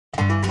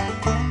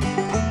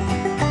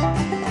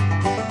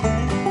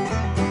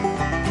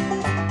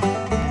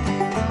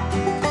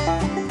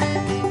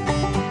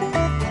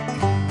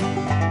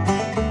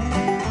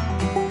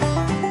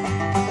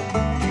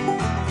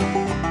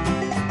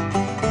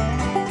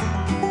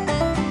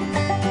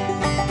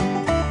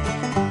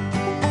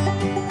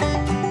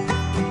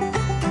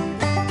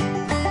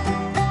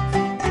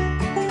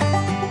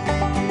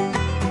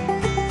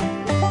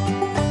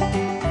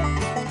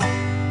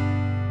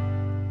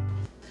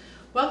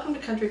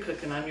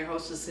Cookin. I'm your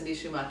hostess, Cindy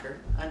Schumacher.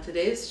 On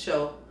today's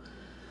show,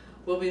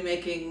 we'll be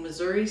making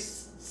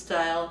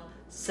Missouri-style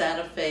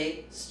Santa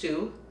Fe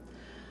stew,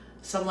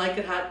 some like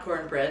it hot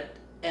cornbread,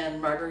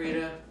 and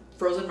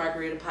frozen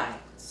margarita pie.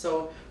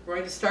 So we're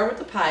going to start with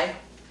the pie.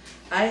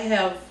 I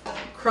have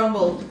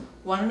crumbled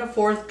 1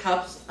 1/4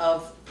 cups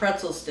of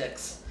pretzel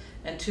sticks,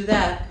 and to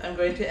that I'm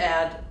going to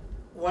add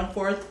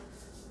 1/4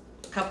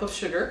 cup of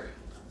sugar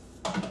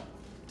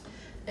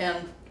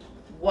and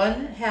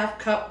 1/2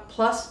 cup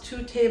plus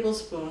 2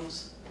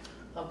 tablespoons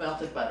of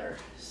melted butter.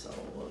 So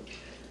we'll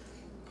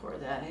pour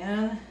that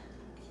in.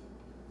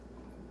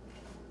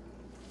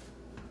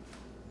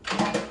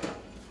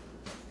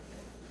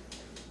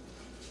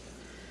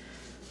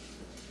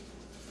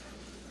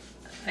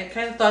 I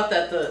kind of thought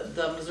that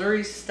the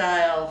Missouri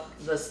style,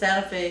 the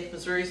Santa Fe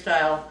Missouri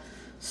style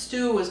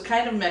stew was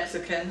kind of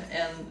Mexican,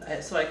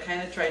 and so I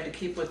kind of tried to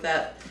keep with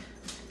that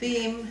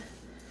theme.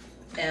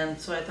 And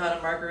so I thought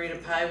a margarita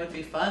pie would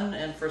be fun,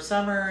 and for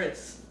summer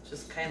it's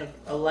just kind of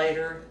a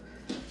lighter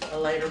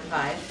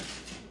pie.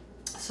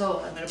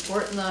 So I'm going to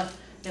pour it in a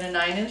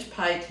 9-inch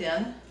pie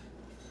tin,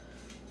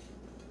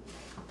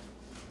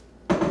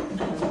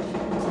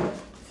 and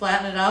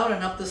flatten it out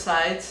and up the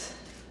sides.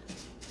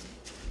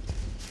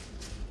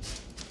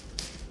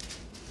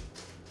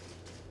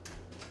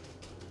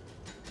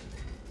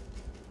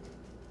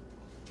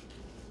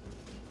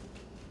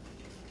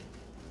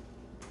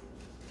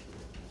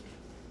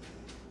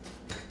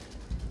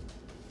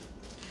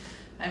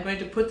 I'm going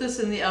to put this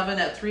in the oven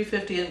at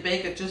 350 and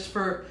bake it just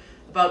for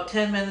about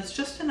 10 minutes,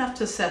 just enough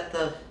to set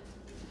the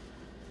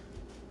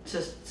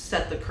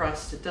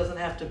crust. It doesn't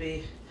have to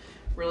be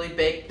really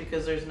baked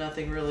because there's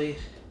nothing really,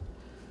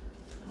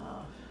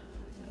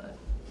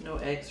 no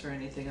eggs or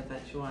anything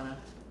that you want to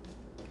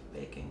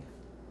baking.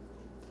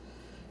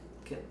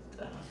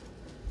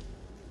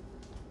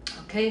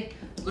 Okay,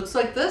 looks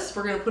like this.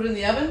 We're going to put it in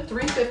the oven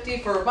 350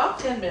 for about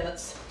 10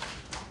 minutes.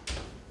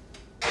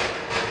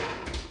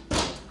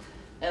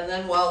 And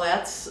then while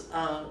that's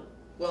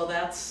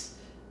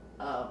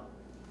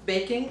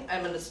baking,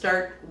 I'm going to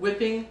start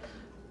whipping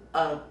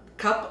a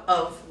cup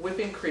of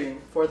whipping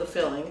cream for the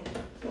filling.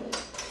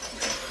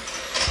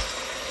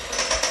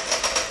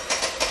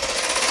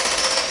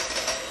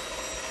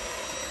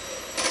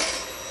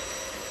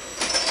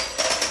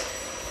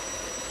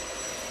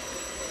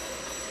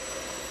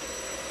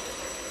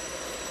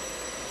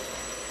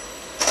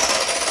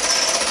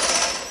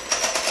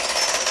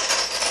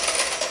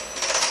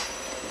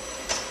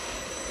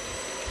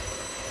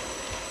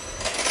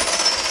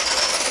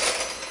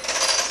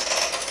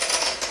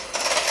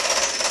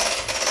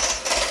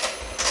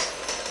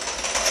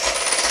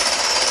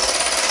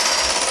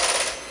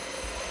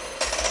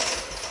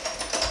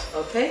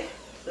 Okay,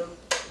 so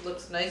it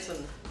looks nice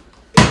and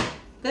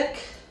thick.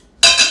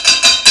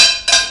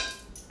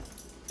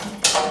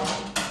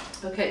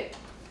 Okay,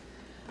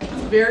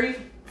 very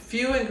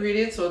few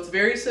ingredients, so it's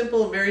very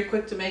simple and very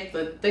quick to make.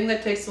 The thing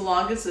that takes the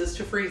longest is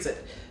to freeze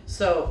it.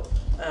 So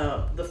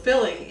the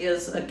filling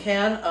is a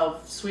can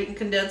of sweetened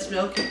condensed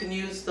milk. You can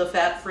use the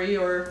fat-free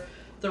or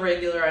the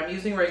regular. I'm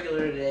using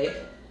regular today.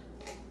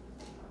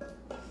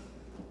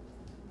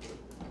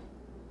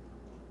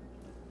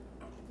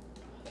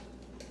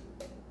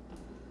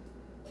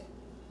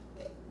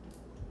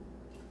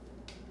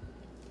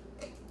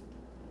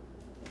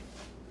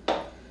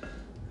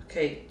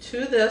 Okay,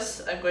 to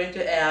this I'm going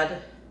to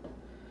add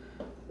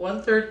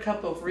 1/3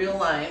 cup of real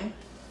lime,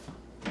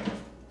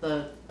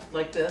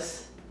 like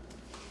this.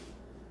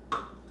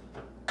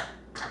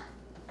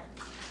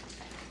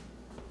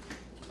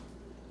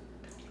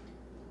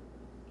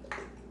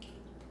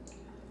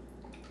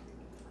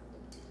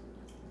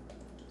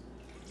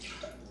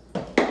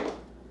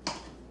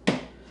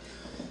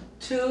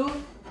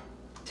 Two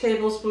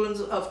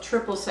tablespoons of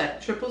triple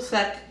sec. Triple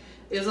sec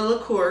is a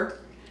liqueur.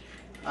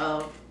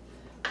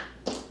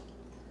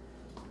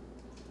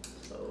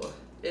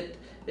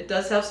 It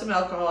does have some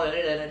alcohol in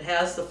it, and it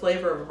has the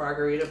flavor of a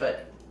margarita,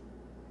 but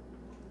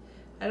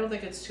I don't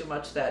think it's too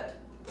much that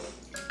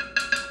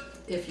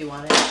if you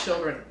want to have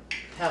children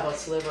have a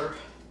sliver.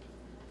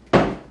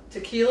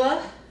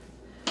 Tequila,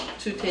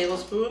 2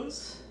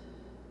 tablespoons.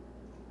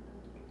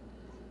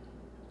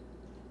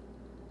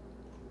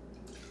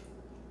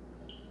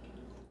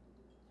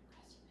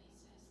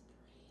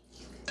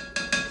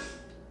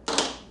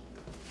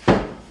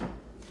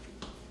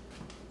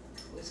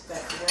 Whisk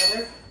that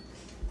together.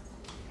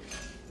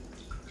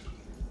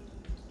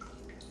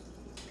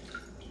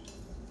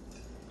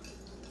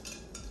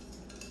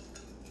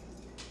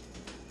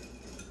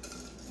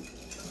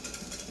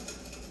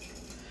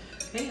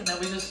 Okay, and then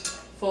we just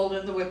fold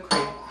in the whipped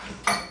cream.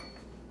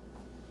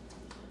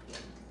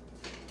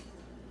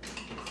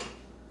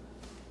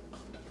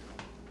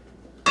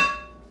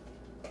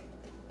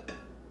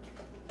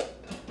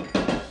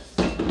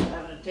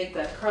 I'm going to take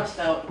that crust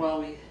out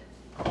while we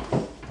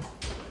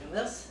do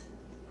this.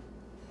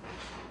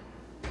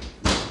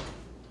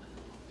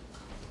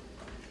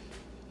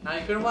 Now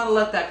you're going to want to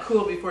let that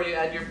cool before you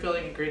add your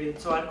filling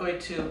ingredients. So I'm going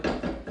to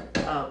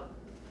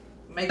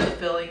make the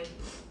filling,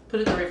 put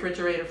it in the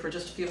refrigerator for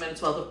just a few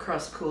minutes while the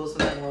crust cools,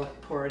 and then we'll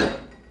pour it in.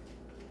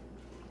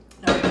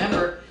 Now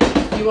remember,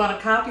 if you want a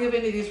copy of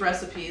any of these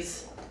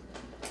recipes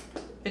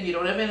and you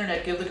don't have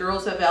internet, give the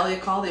girls at Valley a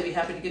call. They'd be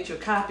happy to get you a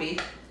copy.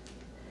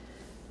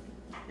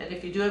 And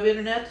if you do have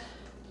internet,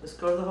 just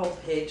go to the home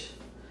page,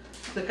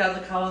 click on the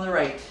column on the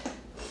right.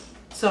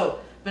 So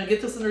I'm going to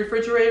get this in the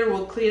refrigerator.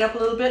 We'll clean up a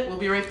little bit. We'll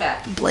be right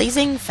back.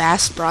 Blazing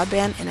fast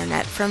broadband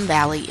internet from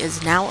Valley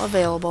is now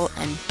available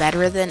and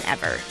better than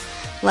ever.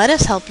 Let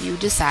us help you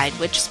decide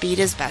which speed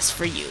is best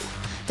for you.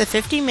 The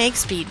 50 meg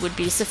speed would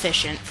be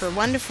sufficient for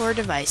 1 to 4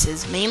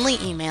 devices, mainly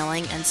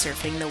emailing and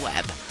surfing the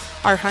web.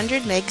 Our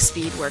 100 meg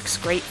speed works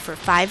great for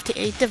 5 to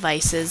 8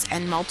 devices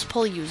and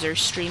multiple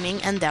users streaming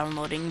and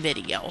downloading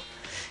video.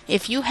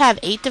 If you have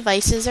 8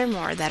 devices or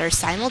more that are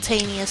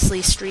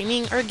simultaneously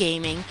streaming or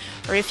gaming,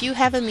 or if you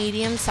have a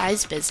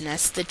medium-sized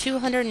business, the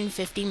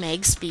 250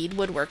 meg speed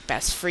would work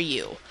best for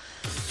you.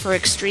 For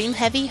extreme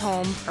heavy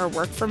home or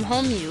work from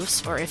home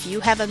use, or if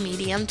you have a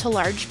medium to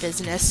large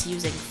business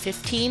using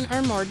 15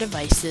 or more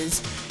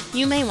devices,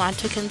 you may want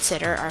to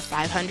consider our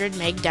 500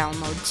 meg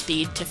download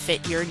speed to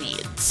fit your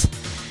needs.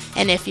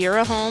 And if you're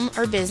a home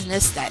or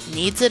business that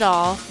needs it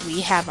all,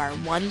 we have our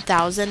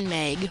 1000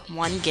 meg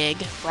 1 gig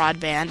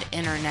broadband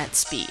internet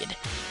speed.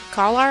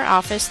 Call our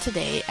office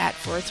today at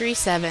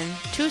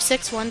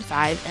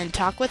 437-2615 and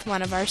talk with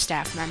one of our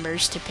staff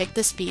members to pick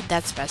the speed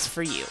that's best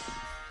for you.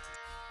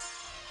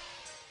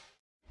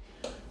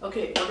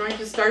 Okay, we're going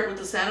to start with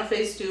the Santa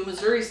Fe stew,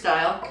 Missouri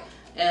style,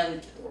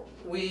 and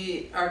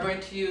we are going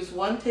to use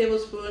 1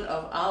 tablespoon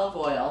of olive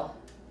oil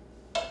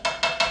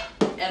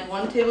and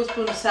 1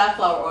 tablespoon of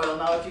safflower oil.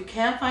 Now, if you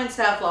can't find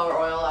safflower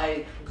oil,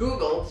 I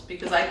Googled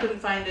because I couldn't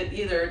find it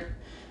either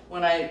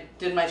when I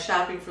did my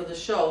shopping for the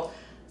show.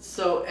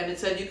 So, and it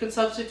said you can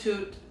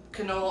substitute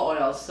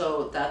canola oil,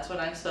 so that's what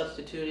I'm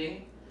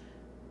substituting.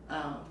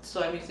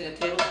 So I'm using a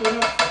tablespoon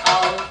of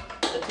olive,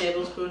 a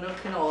tablespoon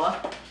of canola.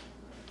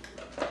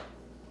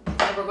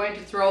 And we're going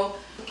to throw,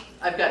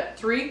 I've got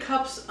 3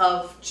 cups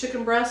of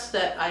chicken breast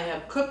that I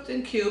have cooked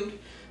and cubed,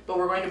 but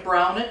we're going to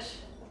brown it.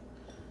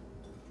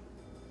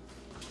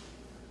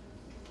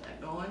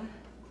 That going. I'm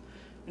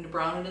going to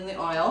brown it in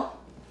the oil.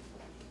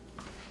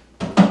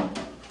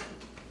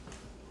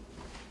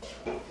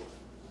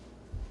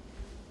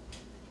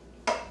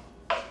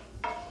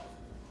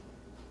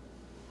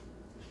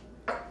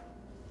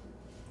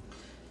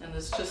 And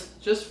this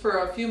just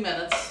for a few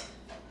minutes,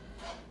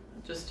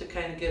 just to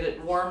kind of get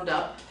it warmed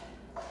up.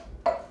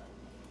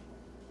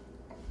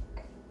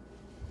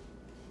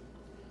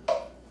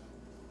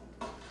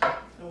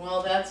 And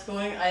while that's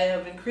going, I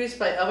have increased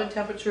my oven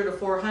temperature to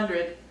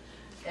 400,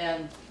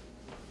 and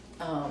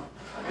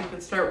we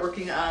can start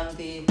working on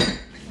the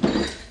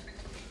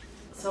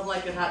Some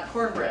Like It Hot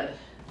cornbread.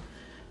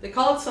 They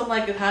call it Some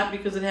Like It Hot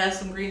because it has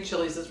some green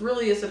chilies. It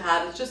really isn't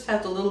hot. It just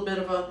has a little bit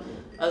of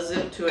a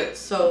zip to it.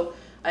 So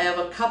I have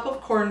a cup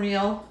of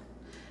cornmeal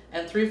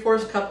and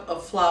 3/4 cup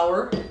of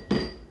flour,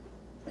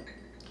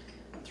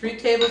 3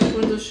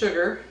 tablespoons of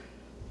sugar.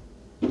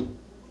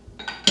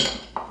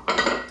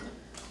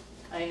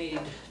 I need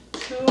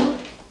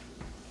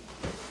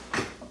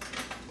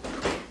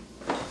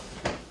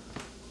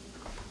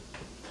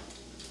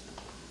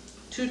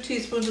 2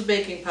 teaspoons of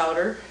baking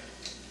powder,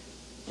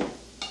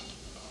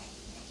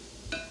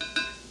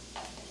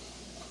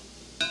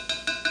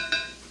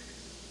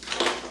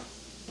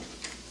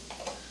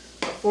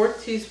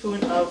 1/4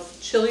 teaspoon of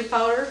chili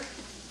powder,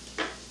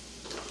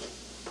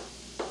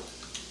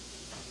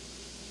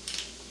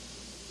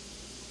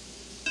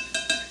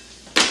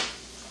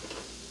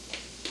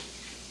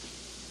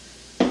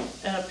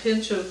 and a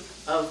pinch of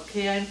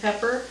cayenne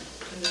pepper.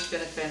 I'm just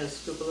going to kind of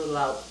scoop a little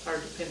out.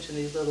 Hard to pinch in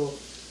these little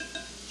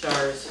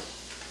jars.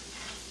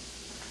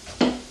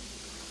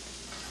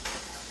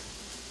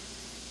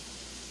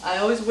 I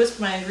always whisk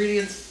my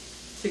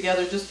ingredients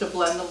together just to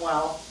blend them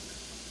well.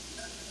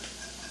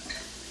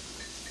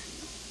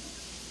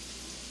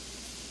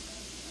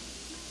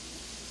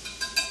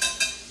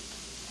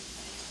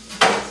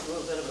 Just a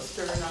little bit of a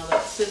stir now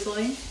that's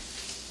sizzling.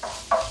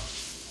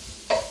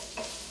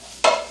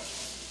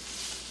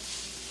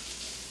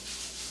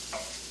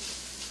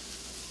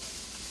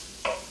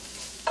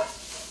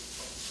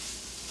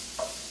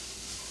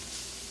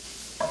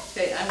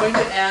 Okay, I'm going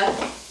to add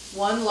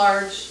 1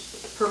 large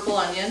purple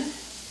onion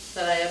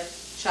that I have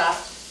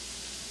chopped.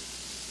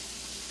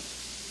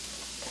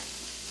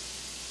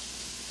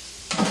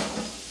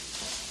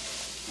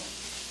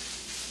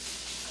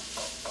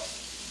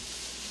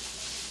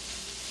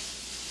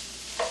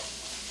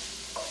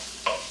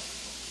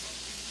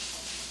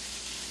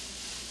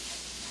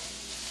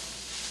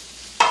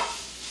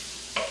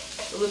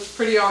 It looks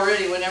pretty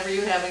already. Whenever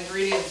you have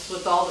ingredients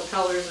with all the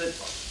colors, it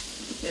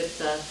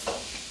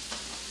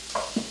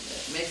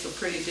makes a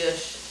pretty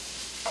dish.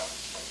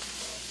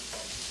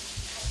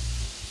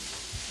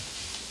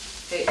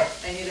 Okay,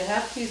 I need a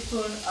 1/2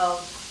 teaspoon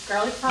of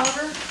garlic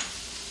powder.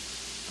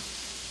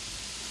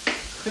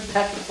 Going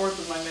back and forth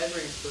with my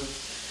measuring spoon. I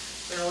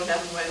don't know what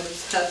happened to my other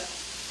set.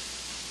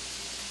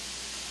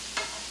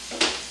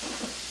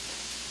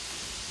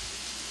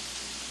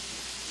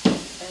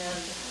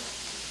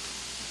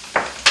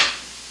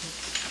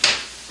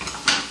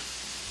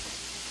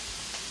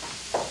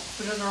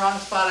 Put it in the wrong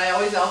spot. I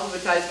always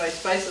alphabetize my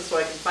spices so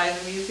I can find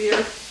them easier.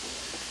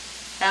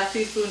 Half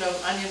teaspoon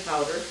of onion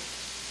powder.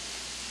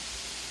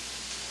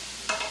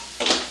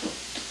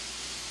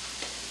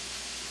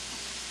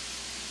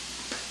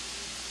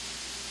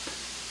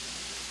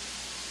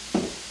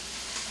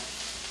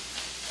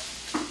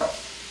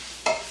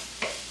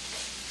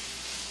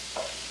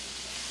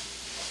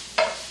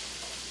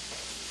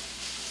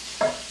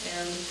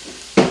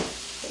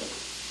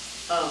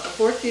 A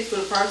fourth teaspoon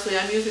of parsley.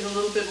 I'm using a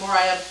little bit more.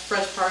 I have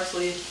fresh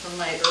parsley from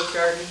my herb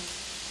garden,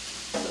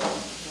 so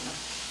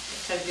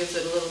kind of gives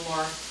it a little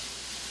more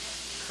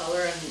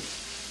color, and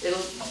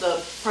the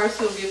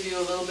parsley will give you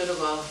a little bit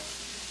of a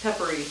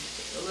peppery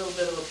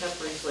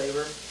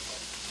flavor.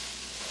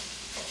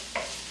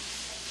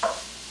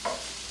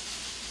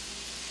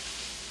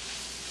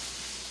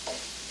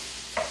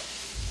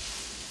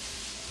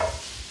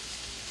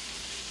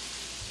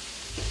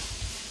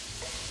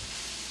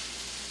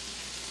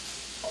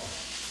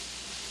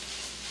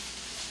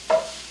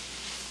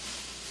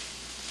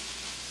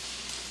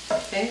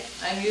 Okay,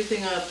 I'm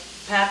using a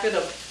packet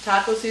of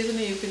taco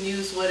seasoning. You can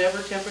use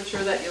whatever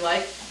temperature that you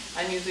like.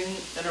 I'm using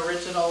an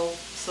original,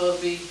 so it'll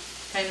be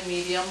kind of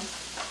medium.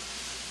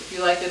 If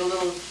you like it a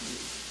little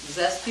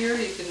zestier,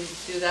 you can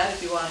do that.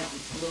 If you want it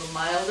a little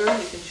milder,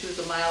 you can choose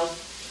a mild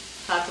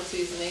taco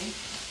seasoning.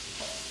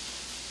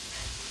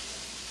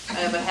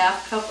 I have a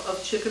half cup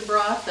of chicken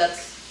broth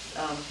that's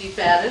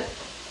de-fatted.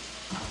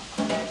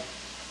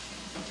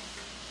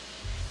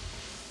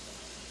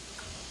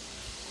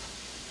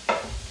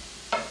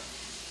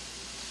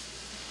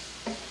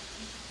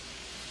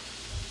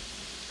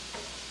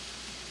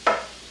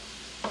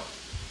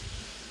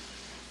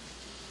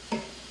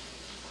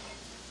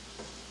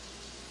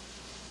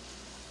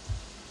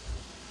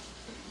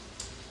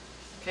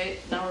 Okay,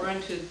 now we're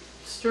going to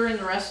stir in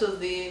the rest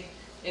of the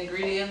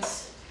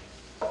ingredients,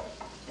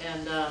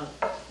 and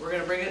we're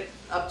going to bring it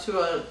up to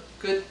a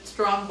good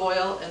strong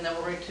boil, and then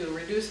we're going to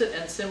reduce it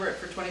and simmer it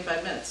for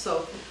 25 minutes.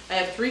 So I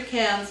have 3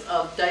 cans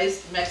of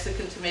diced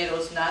Mexican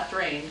tomatoes, not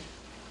drained.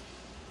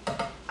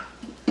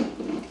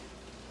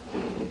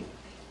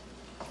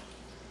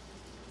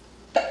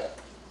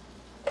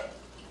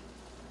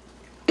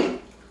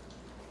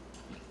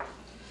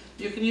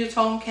 You can use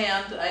home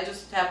canned. I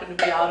just happen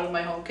to be out of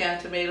my home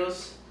canned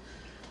tomatoes.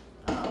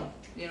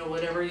 You know,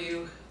 whatever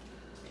you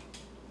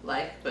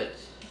like, and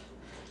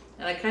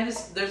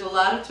there's a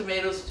lot of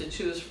tomatoes to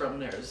choose from.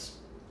 There's,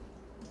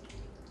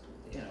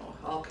 you know,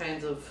 all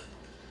kinds of,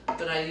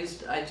 but I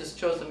just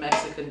chose a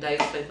Mexican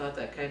diced. I thought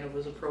that kind of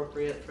was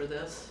appropriate for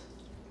this.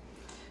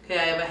 Okay,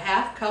 I have a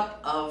half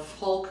cup of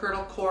whole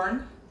kernel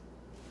corn,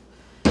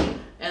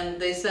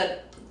 and they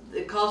said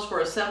it calls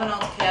for a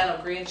 7-ounce can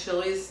of green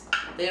chilies.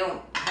 They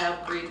don't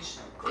have green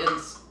in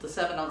the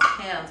 7-ounce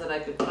cans that I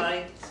could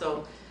find,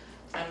 so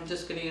I'm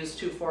just going to use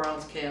 2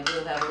 4-ounce cans.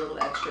 They'll have a little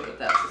extra,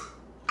 but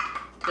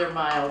they're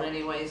mild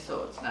anyway,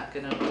 so it's not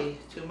going to be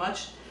too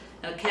much.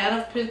 And a can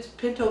of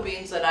pinto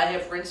beans that I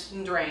have rinsed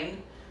and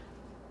drained.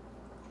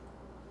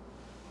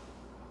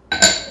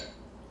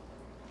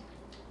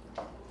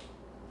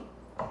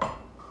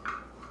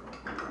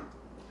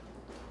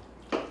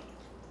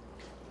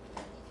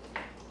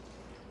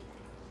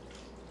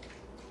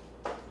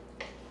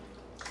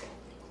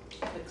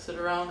 Mix it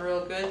around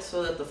real good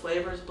so that the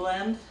flavors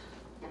blend.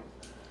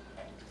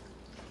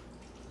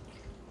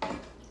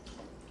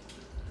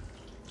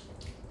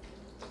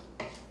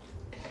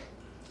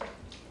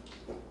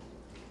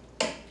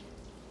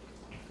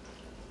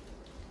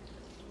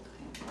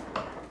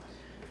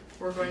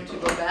 We're going to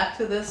go back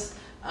to this.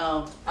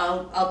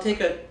 I'll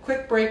take a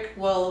quick break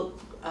while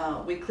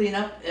we clean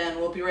up, and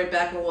we'll be right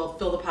back and we'll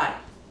fill the pie.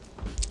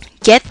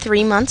 Get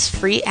 3 months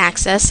free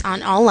access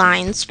on all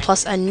lines,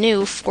 plus a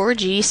new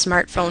 4G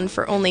smartphone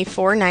for only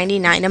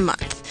 $4.99 a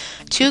month.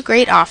 2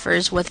 great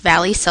offers with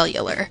Valley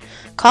Cellular.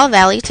 Call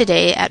Valley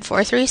today at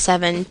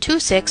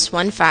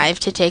 437-2615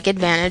 to take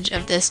advantage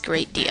of this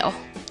great deal.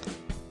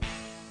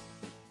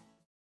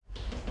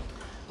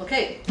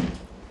 Okay,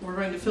 we're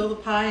going to fill the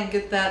pie and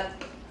get that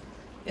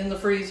in the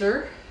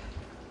freezer.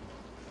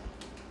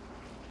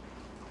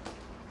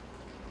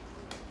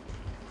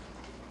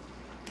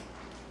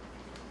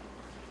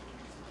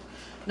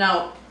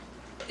 Now,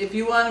 if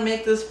you want to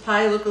make this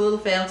pie look a little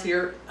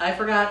fancier, I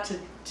forgot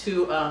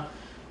to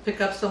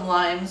pick up some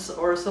limes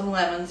or some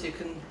lemons. You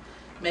can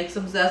make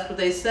some zest, but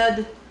they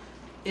said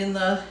in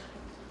the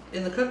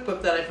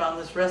cookbook that I found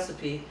this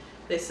recipe,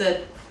 they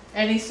said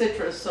any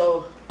citrus,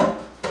 so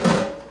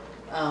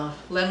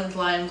lemons,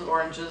 limes,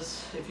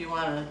 oranges, if you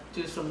want to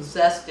do some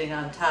zesting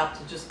on top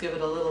to just give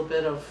it a little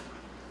bit of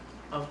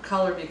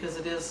color, because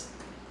it is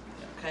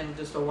kind of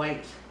just a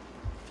white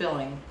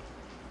filling.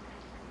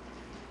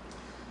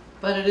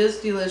 But it is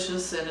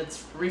delicious and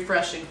it's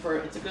refreshing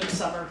it's a good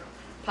summer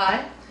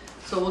pie.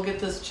 So we'll get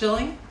this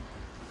chilling,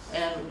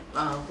 and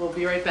we'll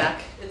be right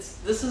back.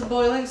 This is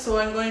boiling, so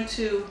I'm going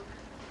to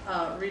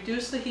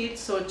reduce the heat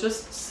so it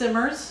just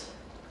simmers.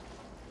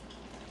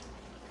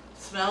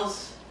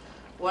 Smells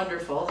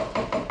wonderful.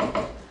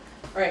 All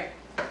right,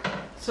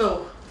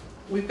 so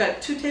we've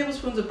got 2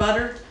 tablespoons of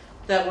butter.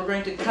 that we're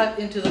going to cut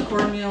into the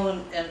cornmeal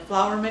and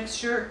flour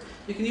mixture.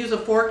 You can use a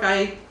fork.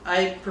 I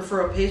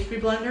prefer a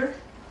pastry blender.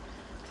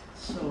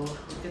 So we'll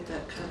get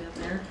that cut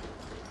in there.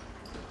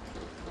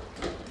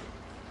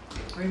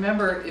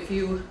 Remember, if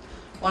you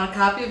want a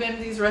copy of any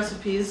of these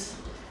recipes,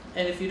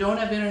 and if you don't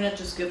have internet,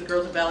 just give the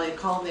girls at Valley a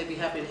call and they'd be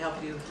happy to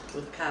help you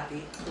with a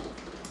copy.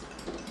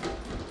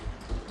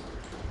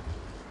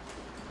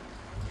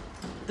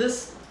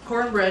 This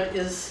cornbread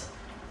is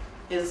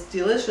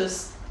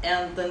delicious,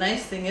 and the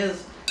nice thing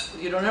is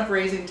you don't have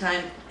raising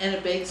time, and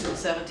it bakes in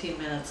 17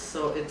 minutes.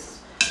 So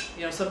it's,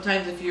 you know,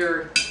 sometimes if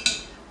you're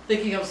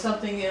thinking of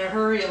something in a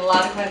hurry, and a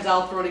lot of times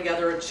I'll throw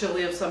together a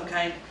chili of some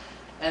kind,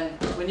 and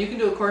when you can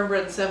do a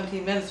cornbread in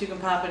 17 minutes, you can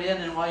pop it in,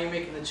 and while you're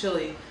making the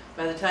chili,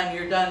 by the time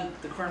you're done,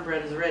 the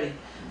cornbread is ready.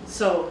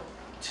 So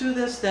to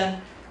this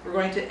then, we're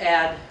going to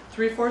add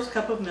 3/4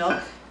 cup of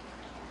milk,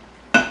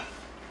 and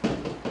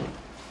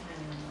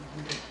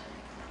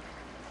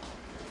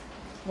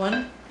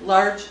 1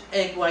 large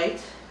egg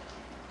white,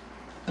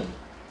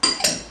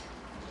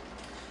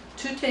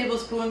 2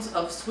 tablespoons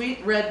of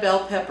sweet red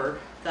bell pepper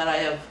that I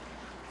have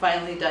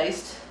finely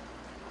diced.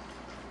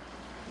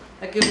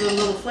 That gives it a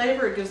little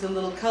flavor, it gives it a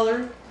little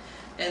color.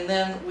 And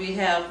then we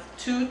have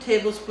 2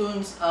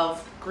 tablespoons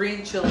of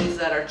green chilies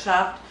that are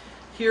chopped.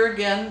 Here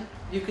again,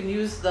 you can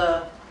use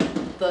the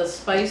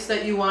spice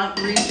that you want.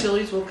 Green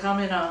chilies will come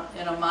in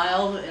a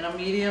mild, in a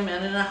medium,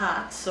 and in a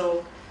hot.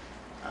 So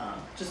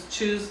just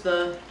choose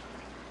the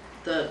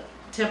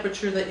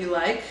temperature that you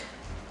like.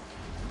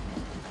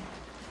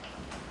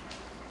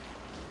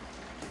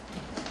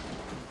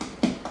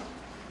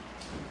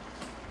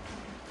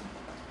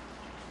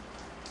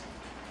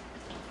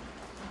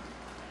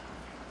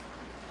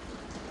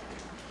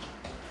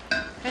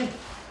 Okay,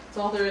 that's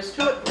all there is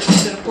to it. We're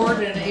just going to pour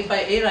it in an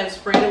 8x8. I've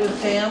sprayed it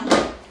with Pam.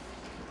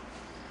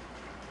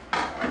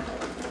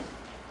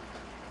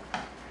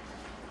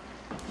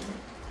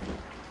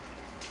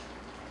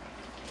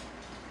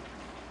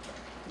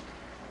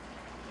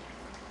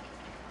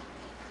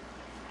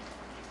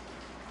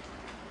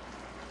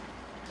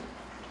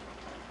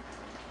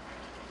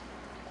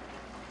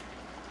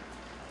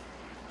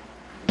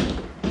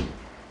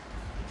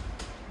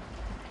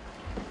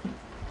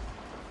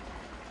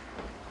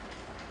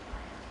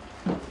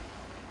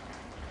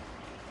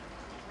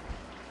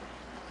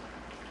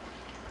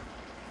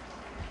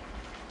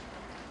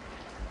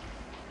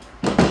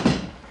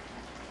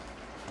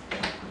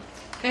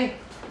 Okay,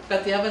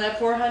 got the oven at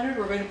 400.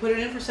 We're going to put it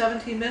in for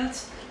 17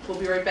 minutes. We'll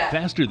be right back.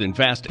 Faster than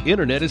fast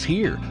internet is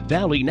here.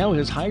 Valley now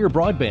has higher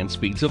broadband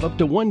speeds of up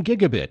to 1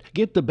 gigabit.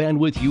 Get the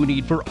bandwidth you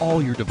need for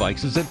all your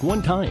devices at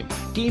one time.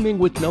 Gaming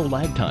with no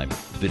lag time.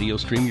 Video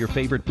stream your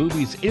favorite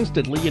movies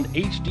instantly in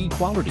HD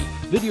quality.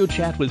 Video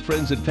chat with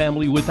friends and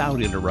family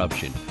without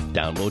interruption.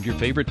 Download your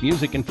favorite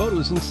music and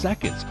photos in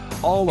seconds.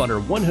 All on our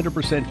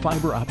 100%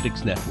 fiber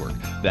optics network.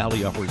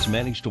 Valley offers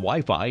managed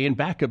Wi-Fi and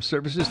backup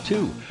services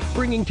too,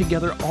 bringing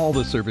together all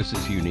the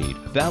services you need.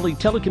 Valley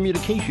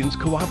Telecommunications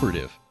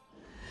Cooperative.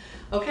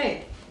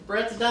 Okay,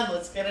 bread's done.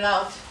 Let's get it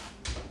out.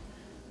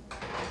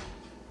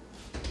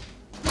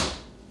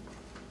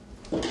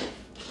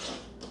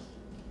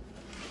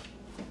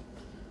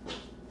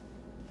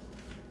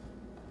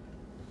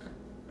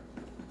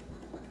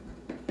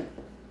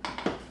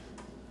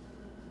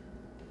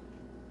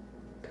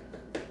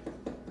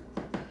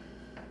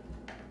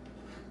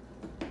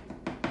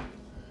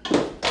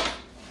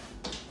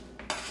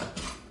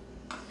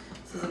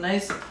 This is a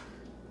nice,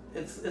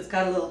 it's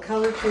got a little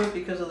color to it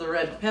because of the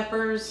red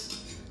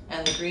peppers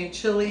and the green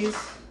chilies.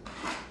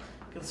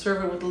 You can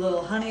serve it with a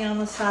little honey on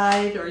the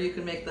side, or you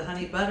can make the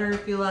honey butter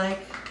if you like.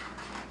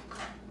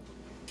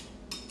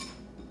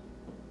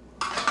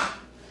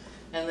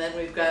 And then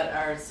we've got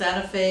our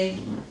Santa Fe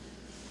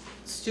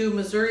stew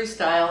Missouri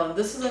style, and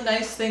this is a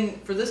nice thing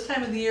for this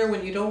time of the year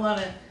when you don't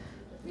want to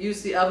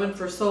use the oven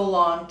for so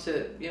long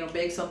to, you know,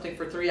 bake something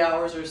for 3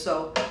 hours or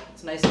so.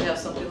 It's nice to have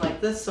something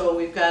like this. So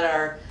we've got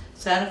our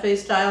Santa Fe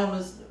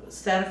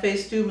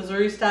stew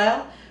Missouri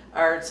style,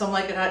 our Some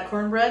Like It Hot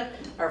cornbread,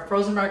 our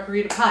frozen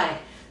margarita pie.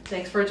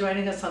 Thanks for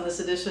joining us on this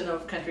edition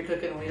of Country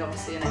Cookin', and we hope to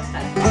see you next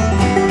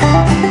time.